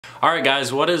Alright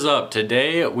guys, what is up?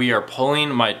 Today we are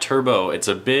pulling my turbo. It's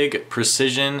a big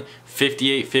precision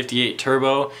 5858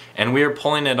 turbo, and we are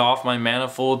pulling it off my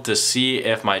manifold to see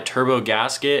if my turbo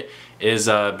gasket is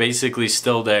basically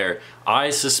still there. I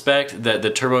suspect that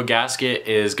the turbo gasket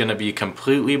is going to be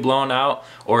completely blown out,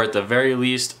 or at the very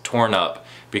least torn up,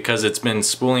 because it's been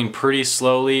spooling pretty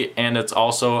slowly and it's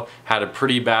also had a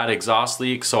pretty bad exhaust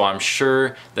leak, so I'm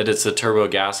sure that it's the turbo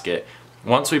gasket.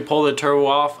 Once we pull the turbo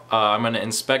off, I'm going to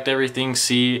inspect everything,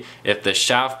 see if the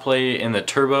shaft play in the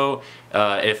turbo,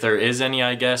 if there is any,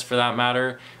 I guess, for that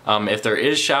matter. If there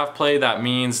is shaft play, that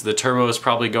means the turbo is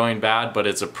probably going bad, but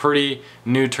it's a pretty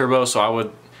new turbo, so I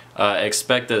would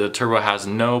expect that the turbo has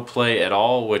no play at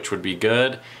all, which would be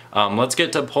good. Let's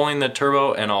get to pulling the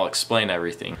turbo and I'll explain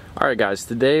everything. Alright guys,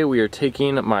 today we are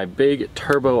taking my big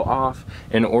turbo off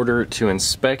in order to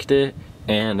inspect it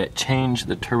and change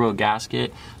the turbo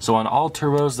gasket. So on all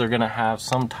turbos they're going to have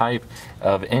some type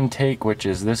of intake, which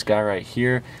is this guy right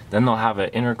here. Then they'll have an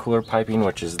intercooler piping,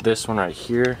 which is this one right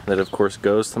here, that of course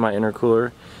goes to my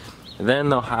intercooler. Then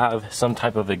they'll have some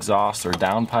type of exhaust or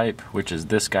downpipe, which is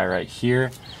this guy right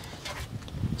here.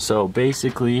 So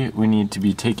basically we need to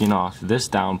be taking off this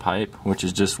downpipe, which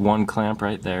is just one clamp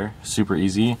right there, super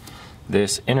easy.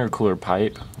 This intercooler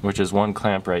pipe, which is one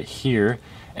clamp right here,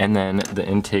 and then the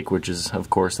intake, which is of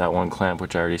course that one clamp,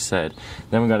 which I already said.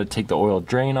 Then we got to take the oil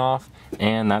drain off,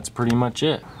 and that's pretty much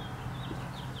it.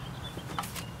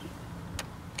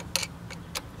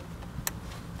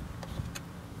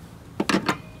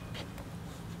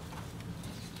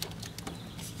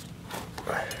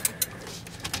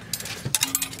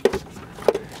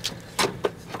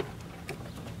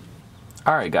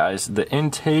 Alright guys, the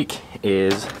intake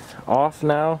is off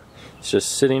now. It's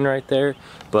just sitting right there,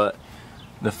 but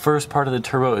the first part of the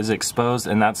turbo is exposed,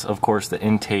 and that's of course the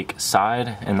intake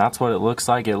side, and that's what it looks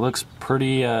like. It looks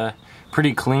pretty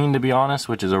clean, to be honest,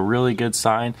 which is a really good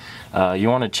sign. You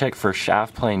want to check for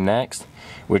shaft play next,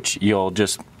 which you'll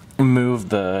just move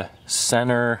the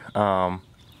center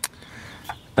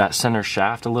that center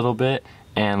shaft a little bit,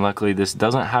 and luckily this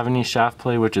doesn't have any shaft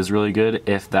play, which is really good.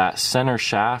 If that center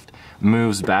shaft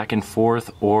moves back and forth,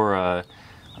 or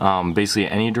basically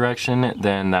any direction,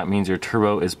 then that means your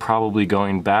turbo is probably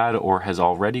going bad or has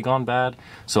already gone bad.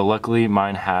 So luckily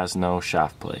mine has no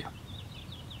shaft play.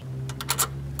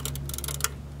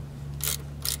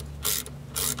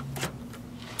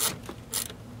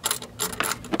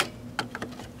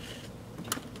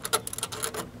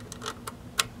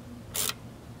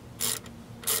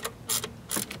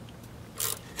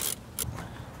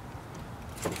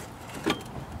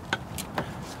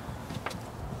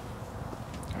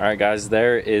 Alright guys,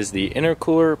 there is the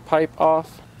intercooler pipe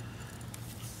off.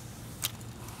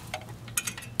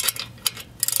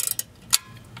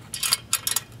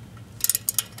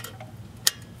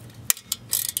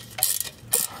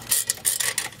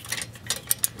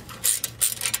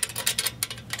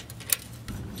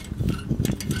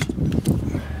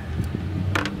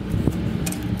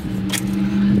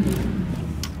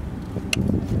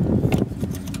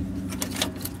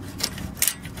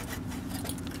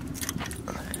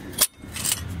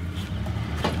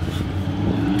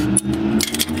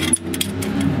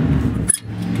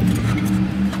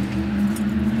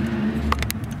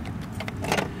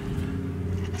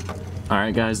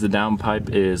 Alright guys, the downpipe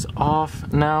is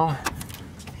off now.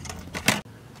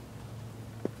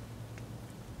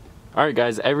 Alright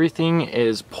guys, everything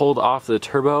is pulled off the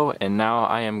turbo, and now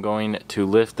I am going to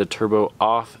lift the turbo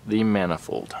off the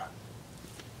manifold.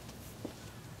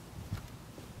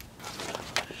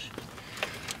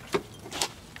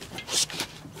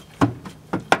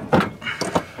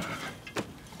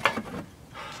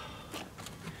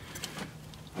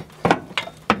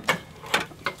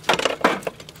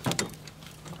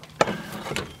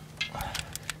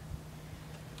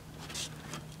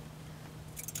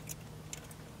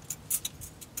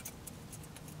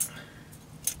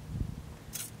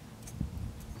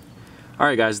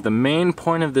 Alright guys, the main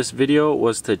point of this video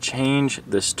was to change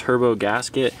this turbo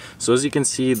gasket. So as you can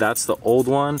see, that's the old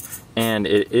one, and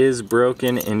it is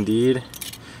broken indeed.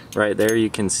 Right there you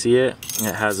can see it.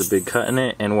 It has a big cut in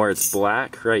it, and where it's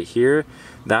black right here,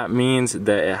 that means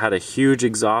that it had a huge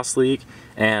exhaust leak,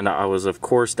 and I was of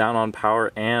course down on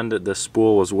power and the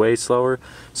spool was way slower.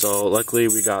 So luckily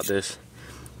we got this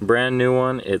brand new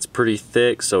one. It's pretty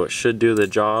thick, so it should do the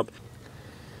job.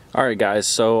 Alright guys,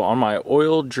 so on my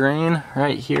oil drain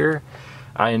right here,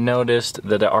 I noticed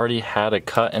that it already had a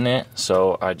cut in it,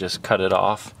 so I just cut it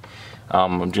off.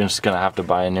 I'm just gonna have to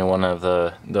buy a new one of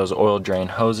those oil drain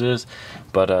hoses.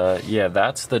 But yeah,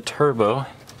 that's the turbo.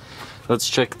 Let's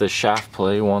check the shaft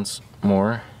play once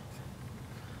more.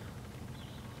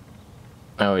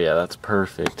 Oh yeah, that's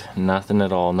perfect. Nothing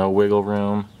at all, no wiggle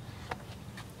room.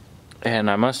 And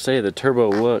I must say the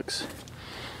turbo looks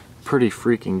pretty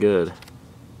freaking good.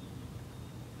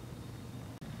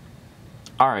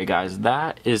 Alright guys,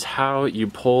 that is how you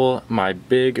pull my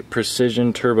big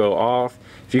precision turbo off.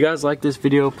 If you guys like this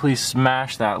video, please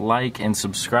smash that like and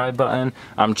subscribe button.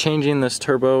 I'm changing this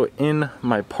turbo in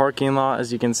my parking lot,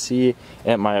 as you can see,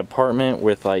 at my apartment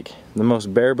with like the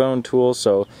most bare bone tools.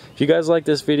 So if you guys like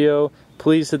this video,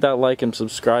 please hit that like and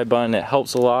subscribe button. It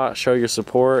helps a lot. Show your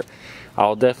support.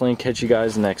 I'll definitely catch you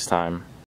guys next time.